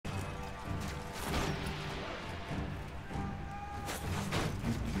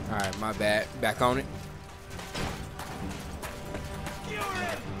Alright, my bad. Back on it.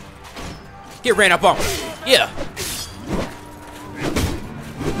 Get ran up on. Yeah.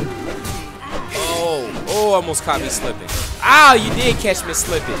 Oh, almost caught me slipping. Ow, you did catch me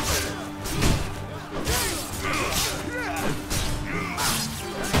slipping.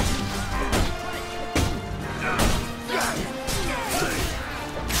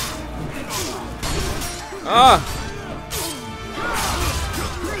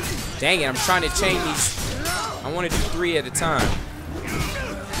 Dang it, I'm trying to chain these. I want to do 3 at a time.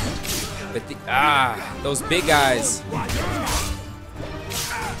 But those big guys.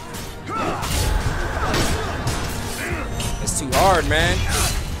 That's too hard, man.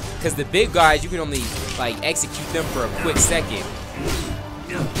 Because the big guys, you can only like execute them for a quick second.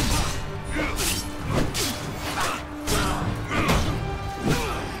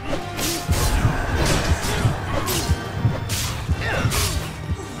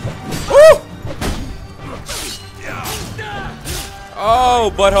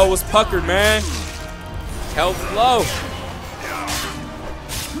 Oh, butthole was puckered, man. Health low.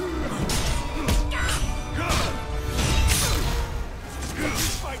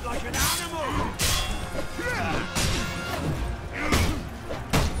 Fight like an animal.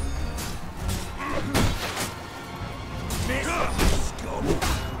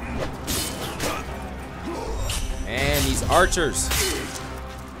 Man, these archers.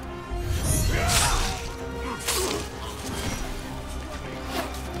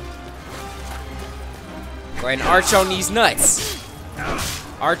 Go ahead and arch on these nuts.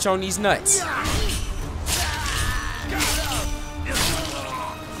 Arch on these nuts.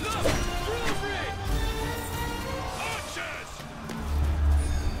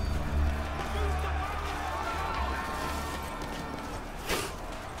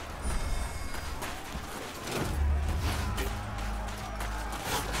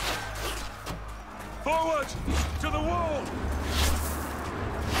 Forward to the wall.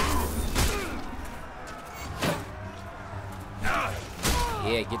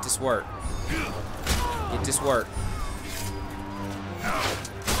 Yeah, get this work. Get this work.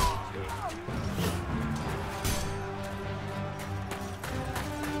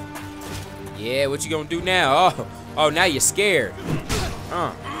 Yeah, what you gonna do now? Oh, now you're scared. If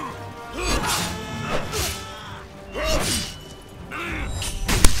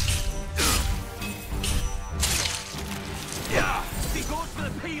he goes for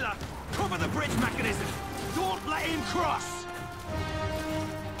the peeler, cover the bridge mechanism. Don't let him cross.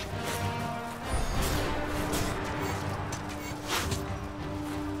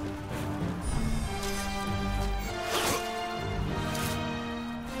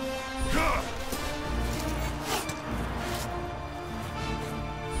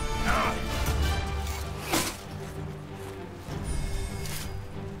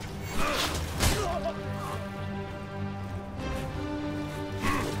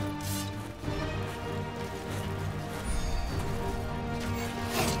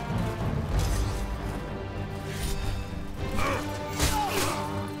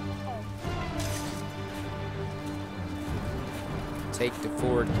 Take the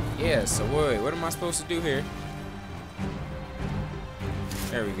forward. Yeah, so wait, what am I supposed to do here?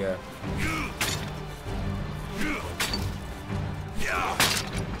 There we go.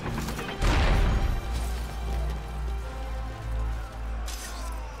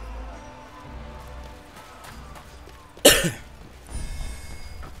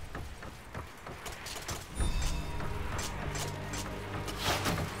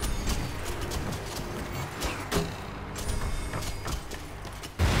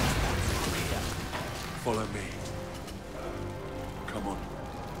 Follow me. Come on.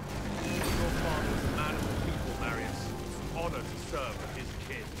 Your father's a man of the people, Marius. It's an honor to serve his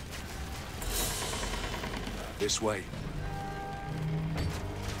kin. This way.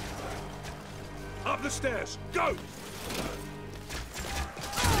 Up the stairs. Go!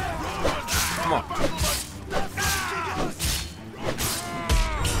 Come on.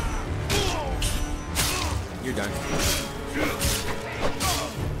 You're done.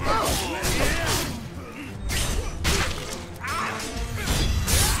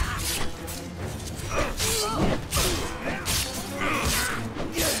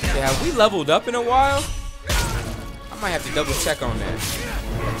 Yeah, have we leveled up in a while? I might have to double check on that.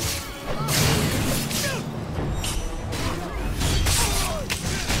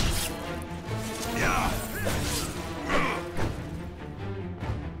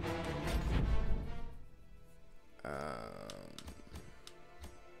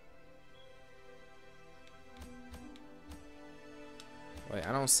 Wait,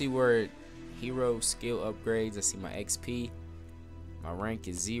 I don't see where hero skill upgrades. I see my XP. My rank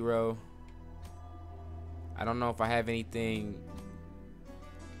is 0. I don't know if I have anything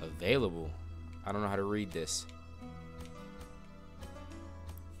available. I don't know how to read this.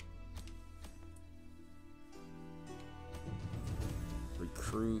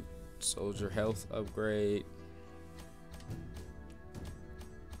 Recruit, soldier health upgrade.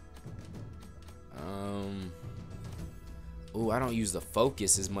 Ooh, I don't use the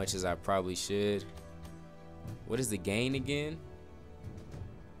focus as much as I probably should. What is the gain again?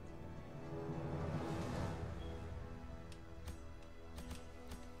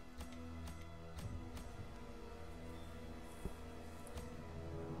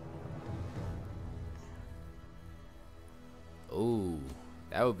 Ooh,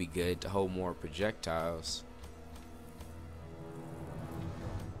 that would be good to hold more projectiles.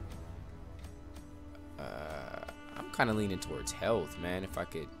 I'm kind of leaning towards health, man. If I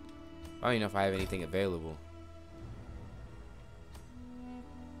could, I don't even know if I have anything available.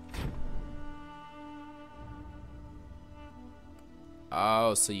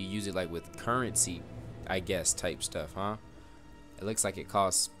 Oh, so you use it like with currency, I guess, type stuff, huh? It looks like it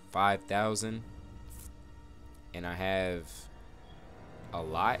costs 5,000, and I have a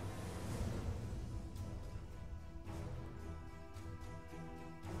lot.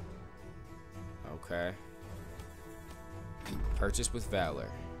 Okay. Purchase with valor.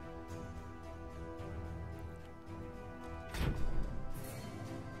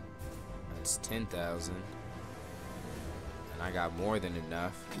 That's 10,000. And I got more than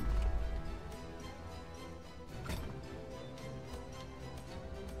enough.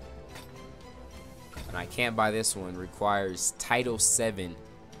 And I can't buy this one. Requires Title 7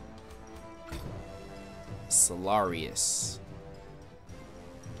 Solarius.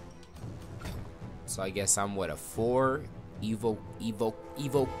 So I guess I'm what, a 4 evocati?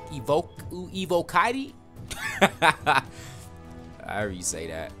 However you say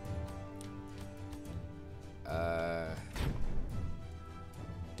that.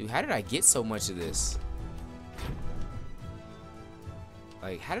 Dude, how did I get so much of this?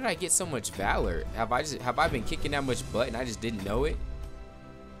 Like, how did I get so much valor? Have I been kicking that much butt and I just didn't know it?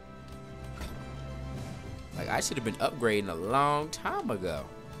 Like, I should have been upgrading a long time ago.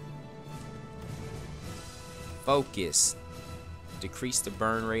 Focus. Decrease the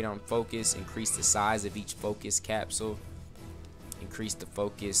burn rate on focus. Increase the size of each focus capsule. Increase the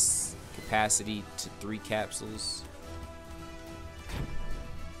focus capacity to 3 capsules.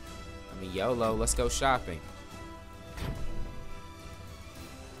 I mean, YOLO, let's go shopping.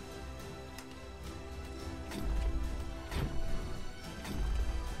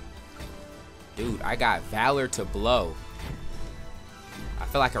 Dude, I got valor to blow. I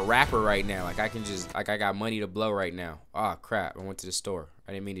feel like a rapper right now. Like I can just, like I got money to blow right now. Oh crap, I went to the store.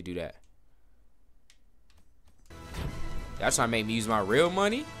 I didn't mean to do that. Y'all trying to make me use my real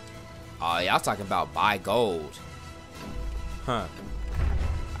money? Oh, y'all talking about buy gold. Huh.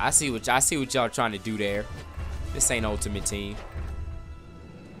 I see what y'all trying to do there. This ain't Ultimate Team.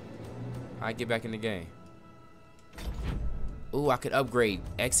 I get back in the game. Ooh, I could upgrade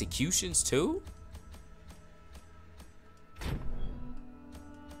executions too?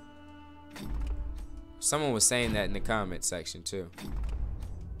 Someone was saying that in the comment section too.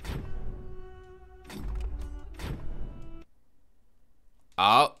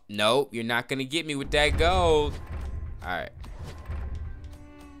 Oh, no, you're not gonna get me with that gold. Alright.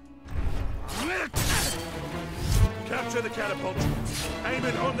 Capture the catapult. Aim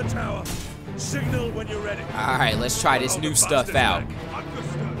it on the tower. Signal when you're ready. Alright, let's try this new stuff out.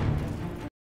 Understood.